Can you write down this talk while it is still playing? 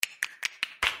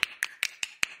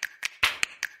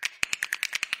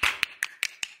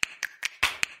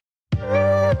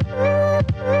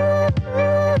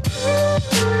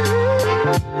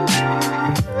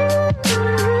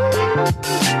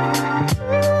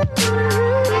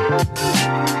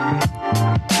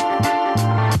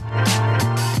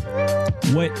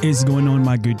is going on,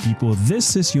 my good people?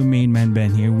 This is your main man,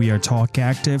 Ben here. We are Talk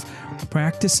Active,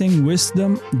 practicing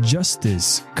wisdom,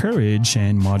 justice, courage,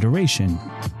 and moderation.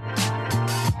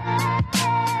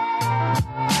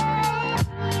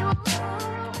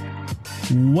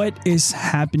 What is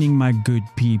happening, my good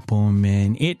people,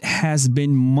 man? It has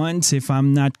been months, if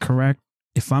I'm not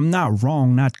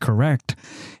wrong, not correct.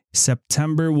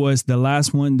 September was the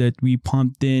last one that we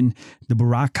pumped in the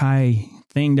Boracay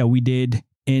thing that we did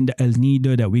in the El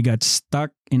Nido, that we got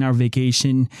stuck in our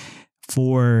vacation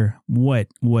for what?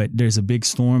 There's a big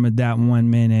storm at that one,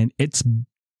 man, and it's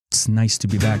nice to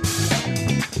be back.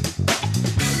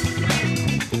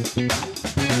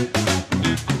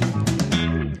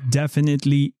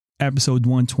 Definitely episode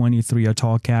 123 of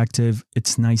Talk Active.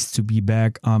 It's nice to be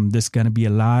back. There's going to be a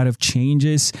lot of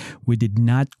changes. We did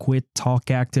not quit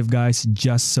Talk Active, guys,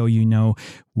 just so you know.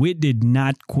 We did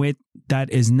not quit.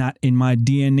 That is not in my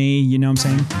DNA, you know what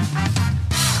I'm saying?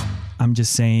 I'm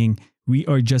just saying we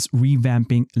are just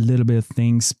revamping a little bit of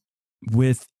things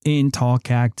within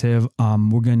Talk Active.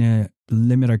 We're going to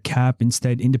limit our cap.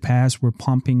 Instead, in the past, we're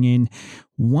pumping in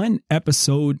one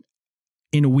episode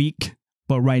in a week.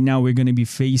 But right now we're going to be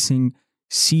facing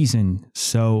season.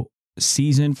 So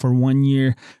season for 1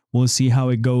 year. We'll see how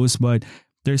it goes. But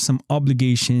there's some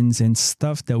obligations and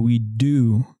stuff that we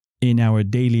do in our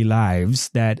daily lives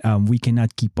that we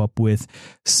cannot keep up with.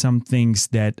 Some things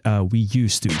that we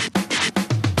used to.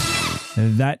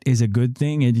 That is a good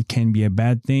thing. It can be a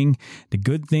bad thing. The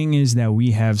good thing is that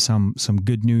we have some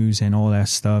good news and all that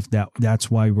stuff. That's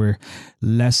why we're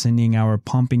lessening our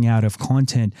pumping out of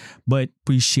content. But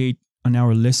appreciate on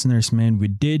our listeners, man. We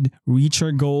did reach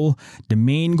our goal, the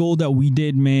main goal that we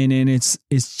did, man, and it's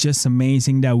just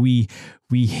amazing that we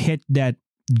hit that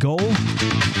goal,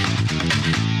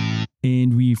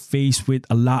 and we faced with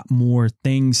a lot more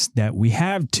things that we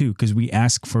have to, because we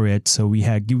asked for it. So we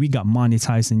got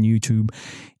monetized on YouTube,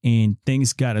 and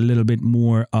things got a little bit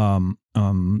more I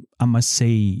must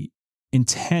say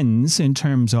intense in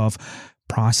terms of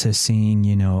processing.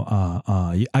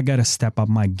 I gotta step up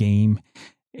my game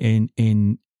in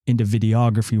the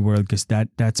videography world, because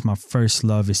that's my first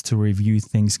love, is to review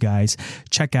things, guys.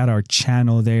 Check out our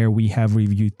channel there. We have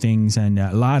reviewed things, and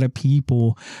a lot of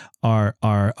people are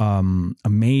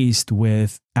amazed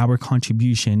with our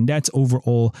contribution. That's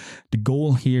overall the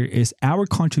goal here, is our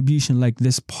contribution, like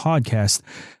this podcast,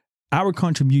 our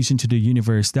contribution to the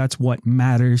universe. That's what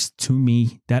matters to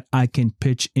me, that I can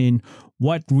pitch in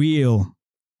what real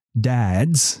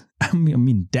dads,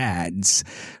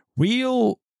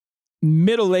 real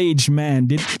middle-aged man.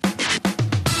 Did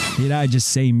I just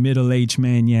say middle-aged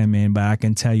man? Yeah, man, but I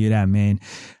can tell you that, man.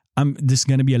 There's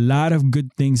going to be a lot of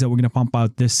good things that we're going to pump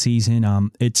out this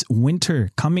season. It's winter,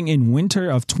 coming in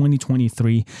winter of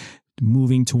 2023,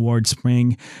 moving towards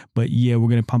spring. But yeah, we're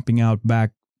going to pumping out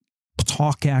back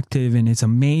Talk Active, and it's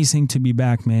amazing to be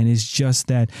back, man. It's just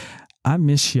that I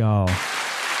miss y'all.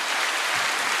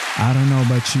 I don't know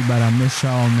about you, but I miss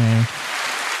y'all, man.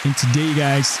 And today,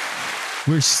 guys,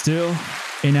 we're still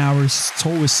in our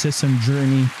stoicism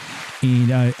journey,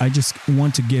 and I just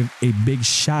want to give a big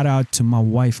shout out to my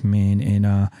wife, man. And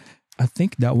I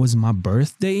think that was my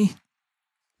birthday.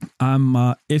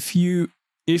 If you're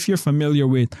familiar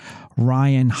with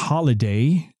Ryan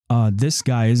Holiday, this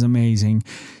guy is amazing.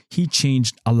 He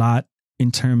changed a lot in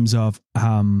terms of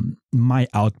my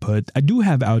output. I do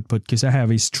have output because I have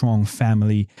a strong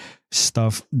family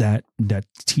stuff that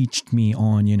teached me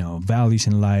on, values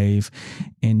in life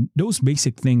and those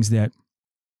basic things that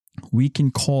we can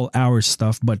call our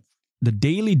stuff. But the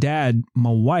Daily Dad,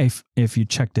 my wife, if you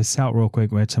check this out real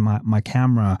quick, right to my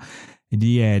camera.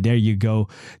 Yeah, there you go.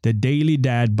 The Daily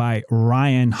Dad by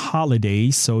Ryan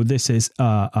Holiday. So this is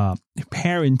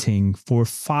parenting for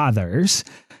fathers,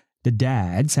 the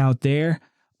dads out there.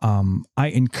 I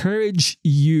encourage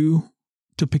you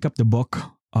to pick up the book.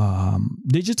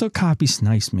 Digital copy's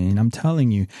nice, man. I'm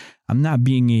telling you, I'm not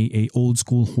being a old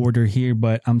school hoarder here,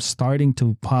 but I'm starting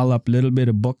to pile up a little bit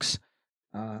of books.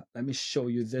 Let me show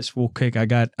you this real quick. I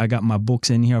got my books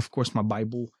in here, of course, my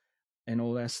Bible and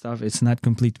all that stuff. It's not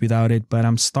complete without it, but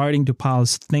I'm starting to pile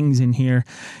things in here.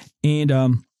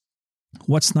 And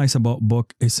what's nice about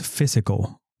book is the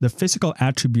physical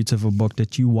attributes of a book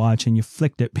that you watch, and you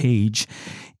flick that page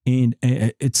and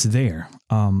it's there.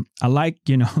 I like,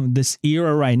 this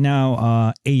era right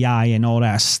now, AI and all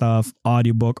that stuff,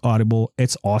 Audible,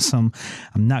 it's awesome.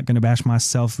 I'm not going to bash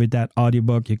myself with that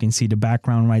audiobook. You can see the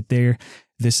background right there.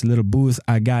 This little booth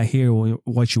I got here,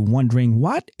 what you're wondering,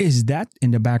 what is that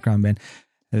in the background, man?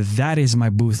 That is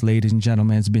my booth, ladies and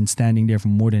gentlemen. It's been standing there for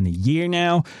more than a year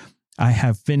now. I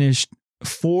have finished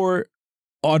 4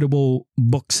 Audible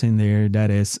books in there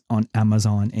that is on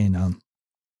Amazon, and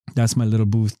that's my little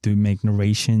booth to make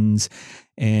narrations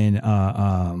and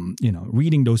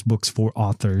reading those books for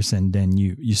authors, and then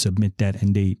you submit that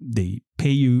and they pay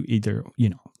you either,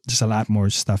 there's a lot more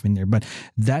stuff in there, but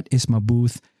that is my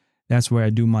booth. That's where I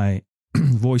do my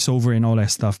voiceover and all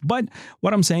that stuff. But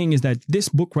what I'm saying is that this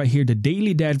book right here, The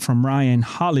Daily Dad from Ryan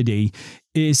Holiday,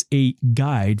 is a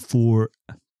guide for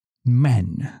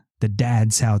men, the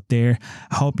dads out there.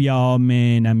 I hope y'all,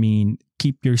 man,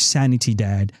 keep your sanity,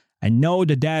 dad. I know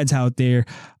the dads out there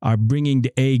are bringing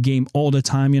the A game all the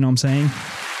time, you know what I'm saying?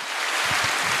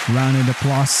 Round of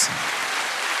applause.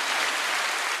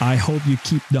 I hope you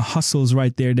keep the hustles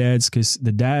right there, dads, because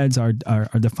the dads are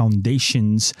the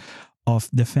foundations of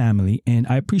the family. And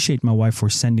I appreciate my wife for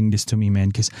sending this to me, man,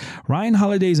 because Ryan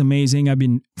Holiday is amazing. I've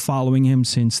been following him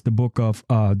since the book of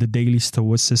The Daily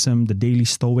Stoicism, The Daily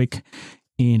Stoic.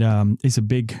 And it's a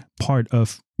big part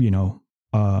of,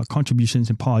 contributions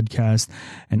in podcast,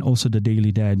 and also The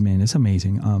Daily Dad, man. It's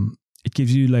amazing. It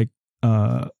gives you like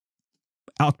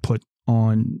output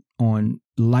on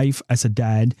life as a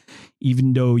dad,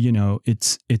 even though,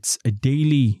 it's a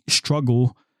daily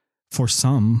struggle for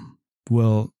some.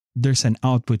 Well, there's an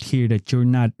output here that you're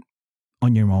not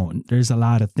on your own. There's a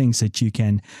lot of things that you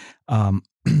can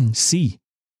see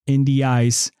in the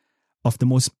eyes of the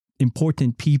most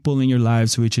important people in your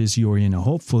lives, which is your,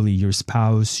 hopefully your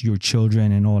spouse, your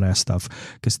children, and all that stuff,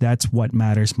 because that's what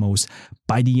matters most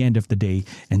by the end of the day.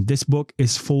 And this book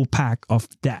is full pack of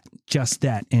that, just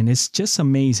that. And it's just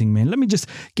amazing, man. Let me just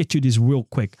get you this real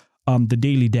quick. The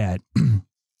Daily Dad.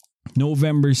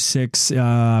 November 6th,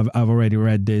 I've already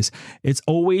read this. It's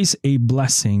always a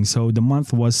blessing. So the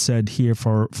month was said here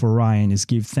for Ryan is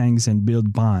give thanks and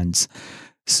build bonds.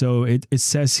 So it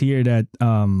says here that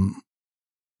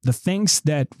the things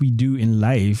that we do in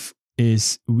life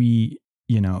is we,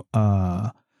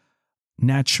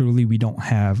 naturally we don't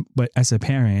have, but as a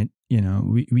parent,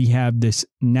 we have this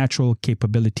natural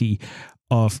capability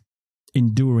of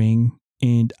enduring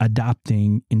and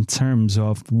adapting in terms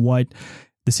of what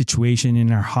the situation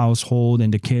in our household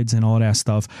and the kids and all that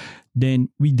stuff. Then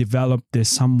we develop this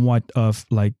somewhat of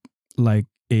like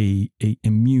a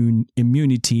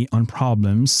immunity on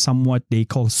problems, somewhat they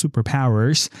call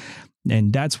superpowers.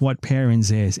 And that's what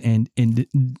parents is. And in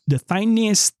the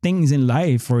tiniest things in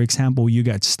life, for example, you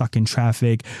get stuck in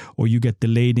traffic or you get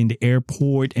delayed in the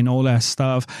airport and all that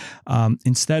stuff.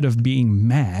 Instead of being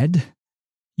mad,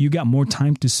 you got more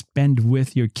time to spend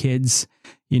with your kids.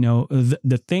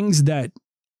 The things that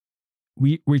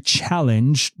we're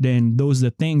challenged, then those are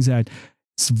the things that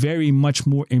it's very much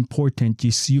more important.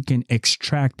 You can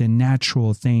extract the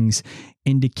natural things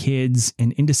in the kids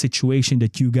and in the situation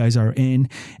that you guys are in.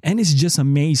 And it's just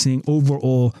amazing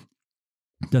overall,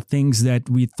 the things that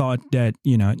we thought that,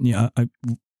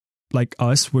 like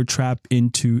us, we're trapped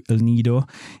into El Nido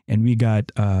and we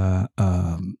got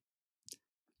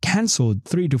canceled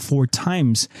 3 to 4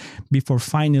 times before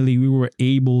finally we were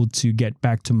able to get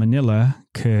back to Manila,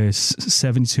 because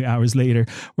 72 hours later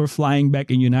we're flying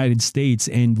back in United States,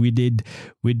 and we did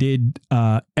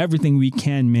everything we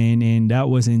can, man, and that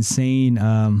was insane.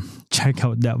 Check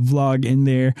out that vlog in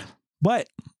there. But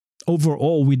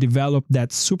overall, we developed that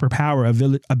superpower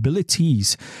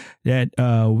abilities that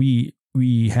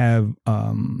we have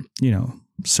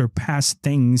surpassed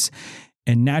things.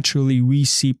 And naturally, we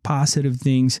see positive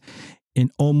things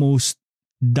in almost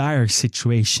dire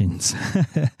situations.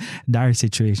 Dire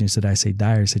situations, did I say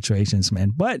dire situations,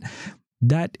 man? But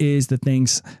that is the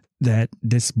things that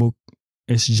this book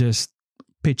is just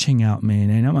pitching out,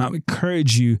 man. And I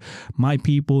encourage you, my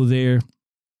people there,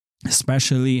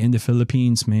 especially in the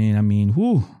Philippines, man.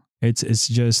 It's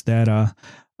just that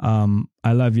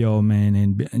I love y'all, man,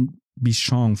 and be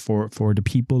strong for the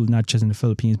people, not just in the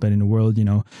Philippines, but in the world.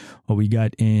 What we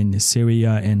got in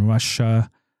Syria and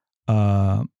Russia,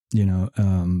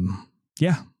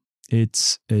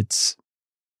 it's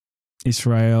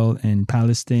Israel and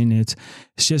Palestine. It's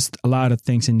just a lot of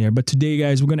things in there. But today,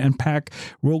 guys, we're going to unpack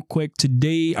real quick.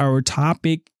 Today, our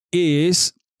topic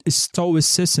is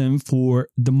Stoicism for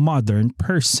the modern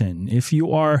person. If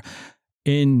you are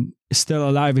still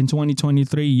alive in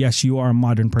 2023, yes, you are a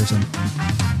modern person.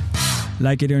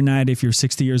 Like it or not, if you're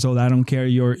 60 years old, I don't care.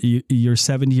 You're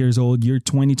 70 years old, you're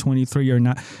 2023 or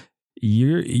not.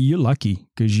 You're lucky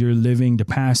because you're living the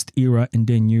past era, and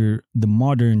then you're the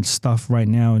modern stuff right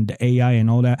now and the AI and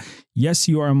all that. Yes,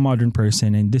 you are a modern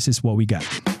person, and this is what we got.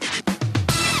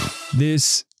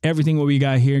 Everything what we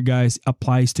got here, guys,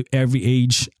 applies to every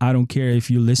age. I don't care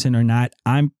if you listen or not.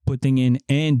 I'm putting in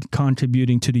and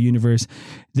contributing to the universe.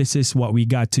 This is what we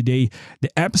got today. The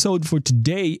episode for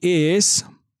today is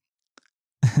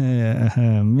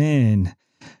Man,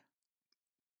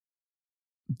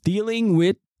 dealing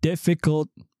with difficult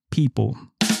people.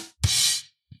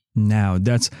 Now,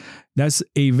 that's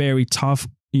a very tough,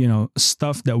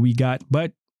 stuff that we got,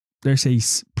 but there's a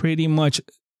pretty much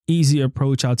easy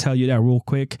approach. I'll tell you that real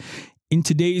quick. In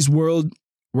today's world,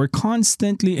 we're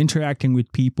constantly interacting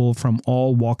with people from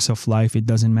all walks of life. It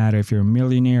doesn't matter if you're a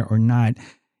millionaire or not.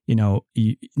 You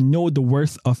know the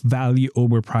worth of value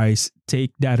over price.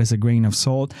 Take that as a grain of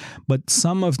salt. But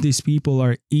some of these people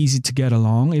are easy to get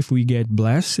along if we get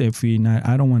blessed. I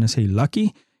don't want to say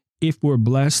lucky. If we're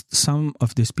blessed, some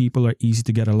of these people are easy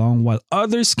to get along, while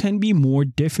others can be more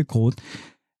difficult.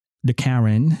 The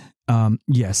Karen,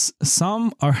 yes,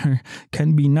 some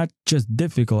can be not just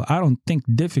difficult. I don't think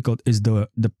difficult is the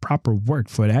proper word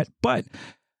for that. But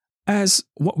as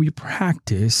what we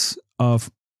practice of,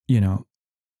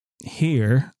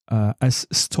 here as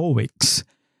Stoics,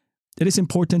 it is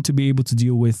important to be able to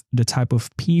deal with the type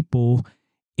of people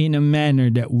in a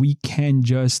manner that we can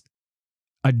just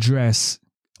address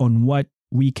on what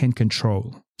we can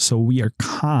control. So we are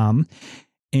calm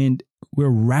and we're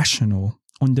rational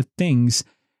on the things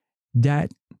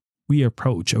that we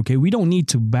approach. Okay, we don't need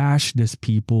to bash these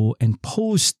people and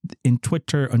post in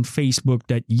Twitter, on Facebook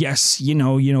that yes,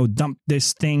 dump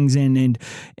these things and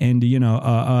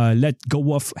let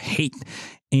go of hate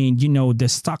and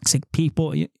this toxic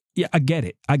people. Yeah, I get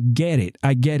it.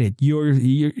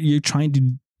 You're trying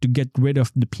to get rid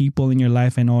of the people in your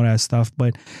life and all that stuff,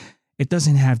 but it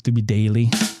doesn't have to be daily.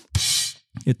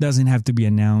 It doesn't have to be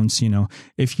announced.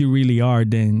 If you really are,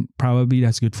 then probably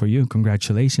that's good for you.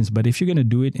 Congratulations. But if you're going to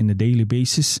do it on a daily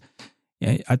basis,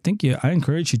 I think I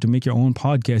encourage you to make your own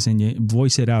podcast and you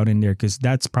voice it out in there, because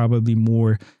that's probably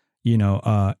more,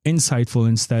 insightful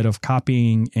instead of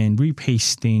copying and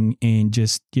repasting and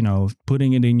just,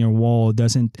 putting it in your wall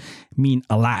doesn't mean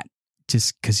a lot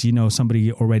just because,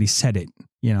 somebody already said it,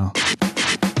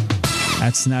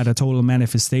 That's not a total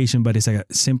manifestation, but it's a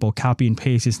simple copy and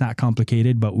paste. It's not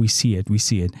complicated, but we see it.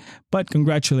 But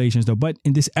congratulations, though. But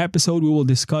in this episode, we will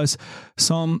discuss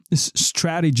some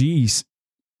strategies,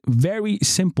 very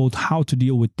simple, how to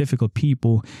deal with difficult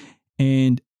people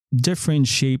and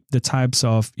differentiate the types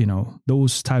of,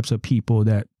 those types of people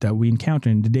that we encounter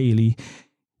in the daily.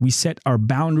 We set our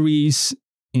boundaries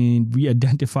and we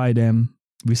identify them.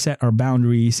 We set our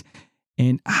boundaries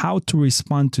and how to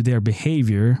respond to their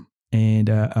behavior, and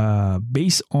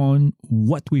based on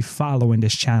what we follow in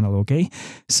this channel. Okay,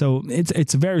 so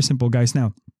it's very simple, guys.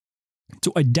 Now,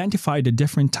 to identify the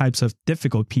different types of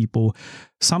difficult people,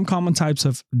 some common types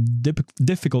of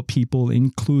difficult people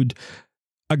include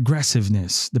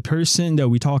aggressiveness. The person that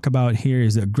we talk about here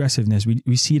is aggressiveness.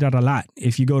 We see that a lot.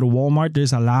 If you go to Walmart,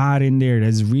 there's a lot in there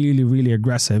that's really, really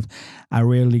aggressive. I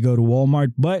rarely go to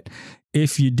Walmart, but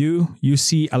if you do, you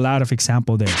see a lot of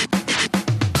example there.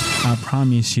 I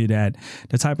promise you that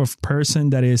the type of person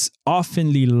that is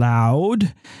oftenly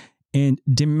loud and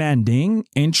demanding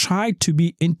and try to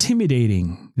be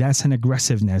intimidating, that's an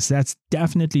aggressiveness. That's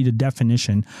definitely the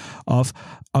definition of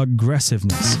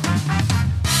aggressiveness.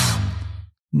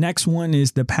 Next one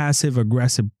is the passive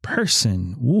aggressive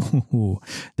person. Ooh,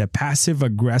 the passive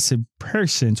aggressive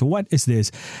person. So what is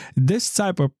this? This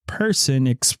type of person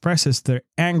expresses their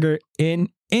anger in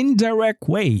indirect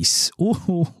ways.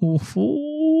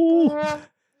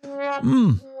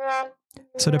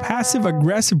 So the passive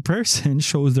aggressive person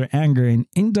shows their anger in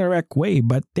indirect way,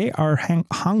 but they are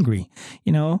hungry.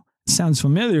 Sounds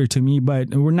familiar to me,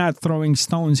 but we're not throwing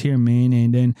stones here, man.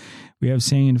 And then we have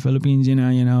saying in the Philippines,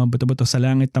 bato-bato sa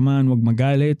langit naman, wag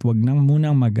magalit, wag nang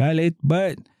munang magalit.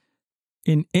 But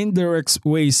in indirect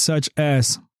ways such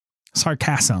as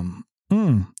sarcasm.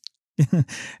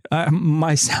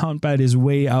 My sound pad is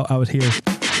way out here.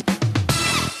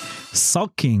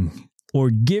 Sulking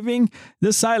or giving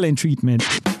the silent treatment.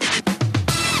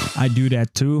 I do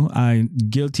that too. I'm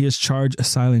guilty as charged of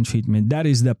silent treatment. That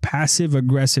is the passive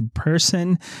aggressive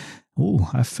person. Ooh,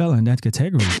 I fell in that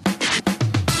category.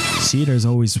 See, there's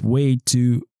always way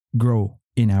to grow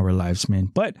in our lives, man.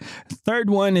 But third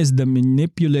one is the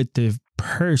manipulative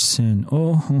person.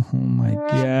 Oh my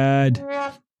God.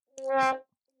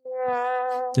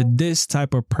 This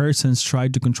type of persons try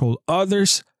to control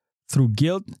others through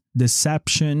guilt,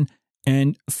 deception,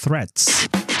 and threats.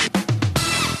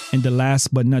 And the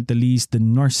last but not the least, the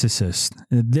narcissist.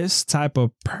 This type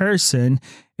of person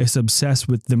is obsessed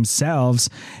with themselves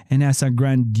and has a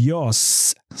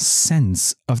grandiose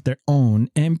sense of their own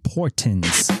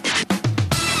importance.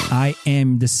 I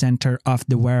am the center of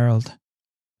the world.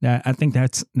 I think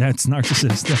that's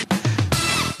narcissist.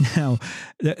 Now,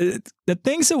 the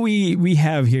things that we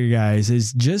have here, guys,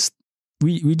 is just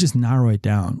we just narrow it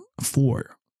down.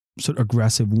 4. So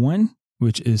aggressive one,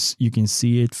 which is you can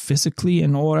see it physically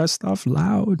and all that stuff,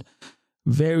 loud,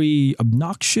 very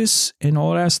obnoxious and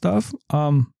all that stuff.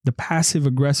 The passive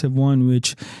aggressive one,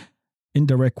 which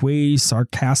indirect ways,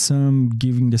 sarcasm,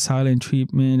 giving the silent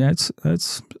treatment.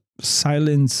 That's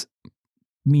silence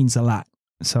means a lot.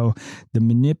 So the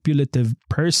manipulative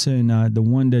person, the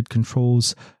one that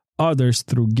controls others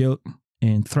through guilt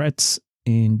and threats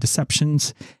and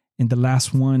deceptions. And the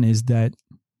last one is that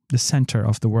the center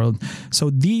of the world. So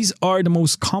these are the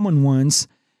most common ones.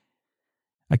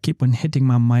 I keep on hitting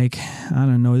my mic. I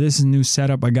don't know. This is a new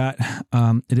setup I got.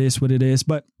 It is what it is.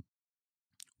 But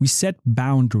we set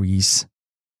boundaries.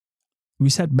 We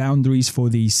set boundaries for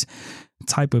these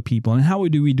type of people. And how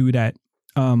do we do that?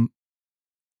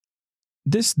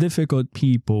 This difficult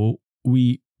people,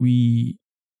 we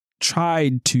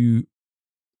tried to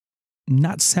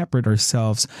not separate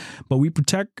ourselves, but we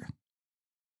protect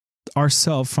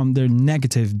ourselves from their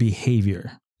negative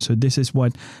behavior. So this is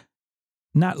what,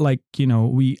 not like,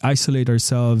 we isolate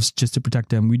ourselves just to protect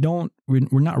them.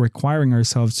 We're not requiring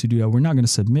ourselves to do that. We're not going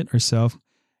to submit ourselves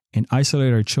and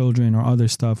isolate our children or other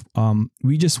stuff.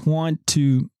 We just want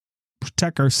to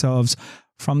protect ourselves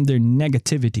from their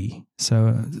negativity.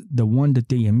 So the one that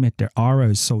they emit, their aura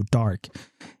is so dark.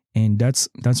 And that's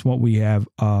what we have.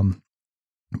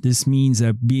 This means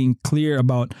that being clear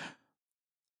about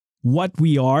what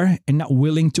we are and not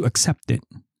willing to accept it.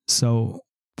 So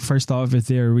first off, if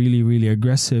they're really, really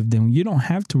aggressive, then you don't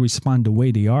have to respond the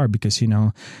way they are, because,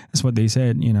 that's what they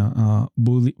said,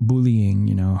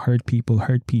 bullying, hurt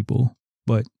people.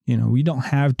 But, we don't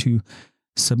have to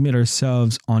submit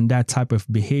ourselves on that type of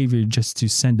behavior just to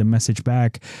send a message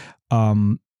back.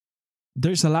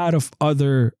 There's a lot of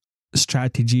other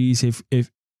strategies if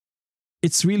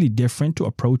it's really different to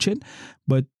approach it.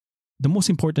 But the most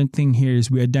important thing here is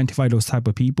we identify those type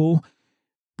of people.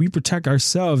 We protect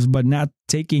ourselves, but not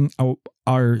taking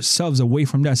ourselves away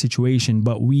from that situation.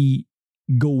 But we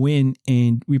go in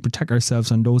and we protect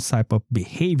ourselves on those type of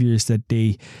behaviors that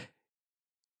they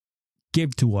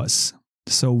give to us.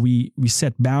 So we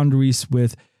set boundaries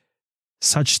with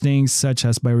such things, such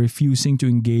as by refusing to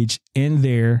engage in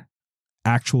their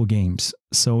actual games.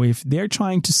 So if they're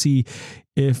trying to see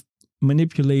if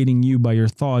manipulating you by your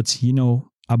thoughts,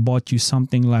 I bought you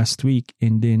something last week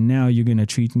and then now you're going to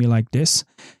treat me like this.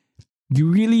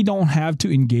 You really don't have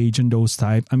to engage in those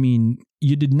type. I mean,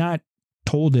 you did not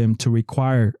told them to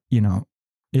require,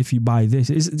 if you buy this,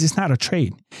 it's not a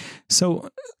trade. So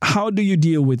how do you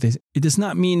deal with this? It does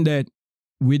not mean that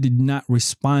we did not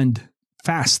respond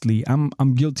fastly.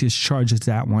 I'm guilty as charged as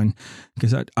that one,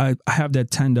 because I have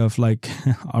that tend of like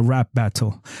a rap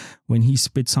battle. When he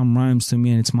spits some rhymes to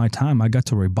me and it's my time, I got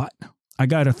to rebut. I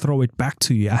got to throw it back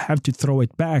to you. I have to throw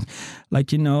it back.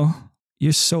 Like,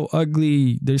 you're so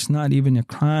ugly. There's not even a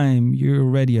crime. You're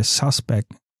already a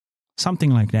suspect.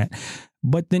 Something like that.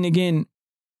 But then again,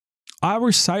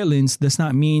 our silence does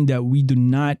not mean that we do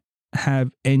not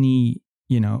have any,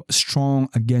 strong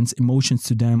against emotions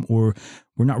to them, or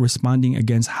we're not responding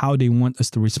against how they want us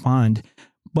to respond,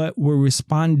 but we're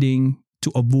responding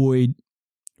to avoid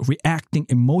reacting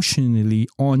emotionally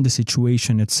on the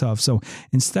situation itself. So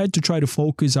instead, to try to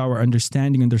focus our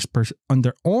understanding on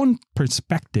their own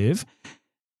perspective,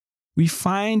 we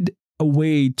find a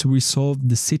way to resolve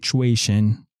the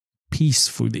situation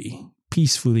peacefully.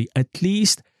 At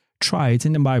least try it.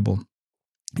 In the Bible,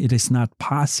 it is not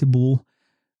possible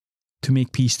to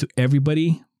make peace to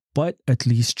everybody, but at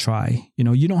least try.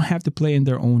 You don't have to play in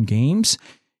their own games.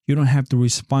 You don't have to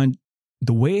respond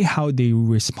the way how they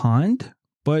respond,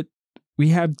 but we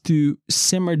have to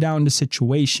simmer down the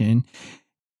situation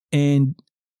and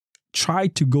try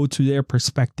to go to their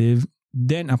perspective,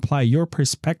 then apply your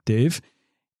perspective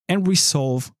and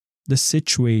resolve the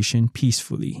situation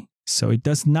peacefully. So it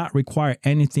does not require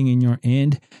anything in your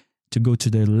end to go to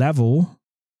their level.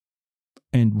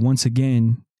 And once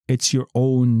again, it's your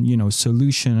own,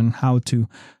 solution on how to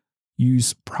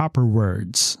use proper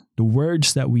words. The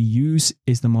words that we use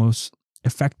is the most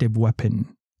effective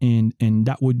weapon. And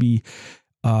that would be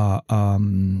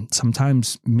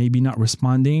sometimes maybe not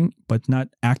responding, but not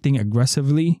acting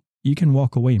aggressively. You can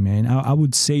walk away, man. I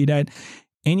would say that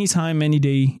anytime, any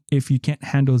day, if you can't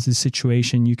handle the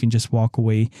situation, you can just walk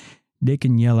away. They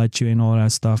can yell at you and all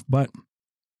that stuff, but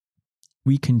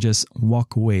we can just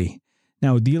walk away.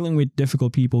 Now, dealing with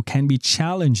difficult people can be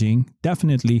challenging,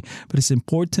 definitely, but it's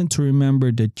important to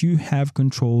remember that you have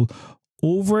control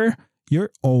over your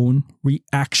own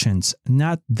reactions,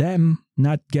 not them,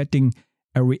 not getting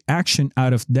a reaction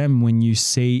out of them when you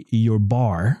say your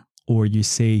bar or you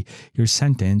say your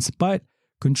sentence, but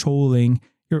controlling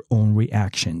your own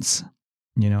reactions.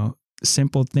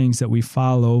 Simple things that we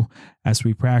follow as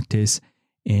we practice.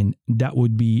 And that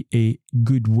would be a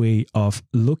good way of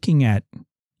looking at,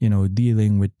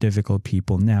 dealing with difficult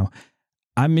people. Now,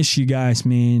 I miss you guys,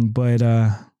 man, but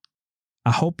I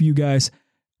hope you guys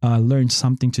learned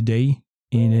something today.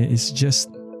 And it's just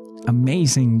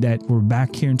amazing that we're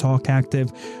back here in Talk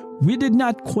Active. We did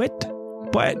not quit,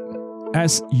 but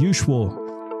as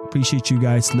usual, appreciate you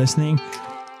guys listening.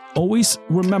 Always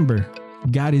remember,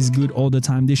 God is good all the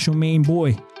time. This is your main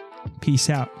boy. Peace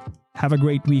out. Have a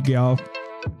great week, y'all.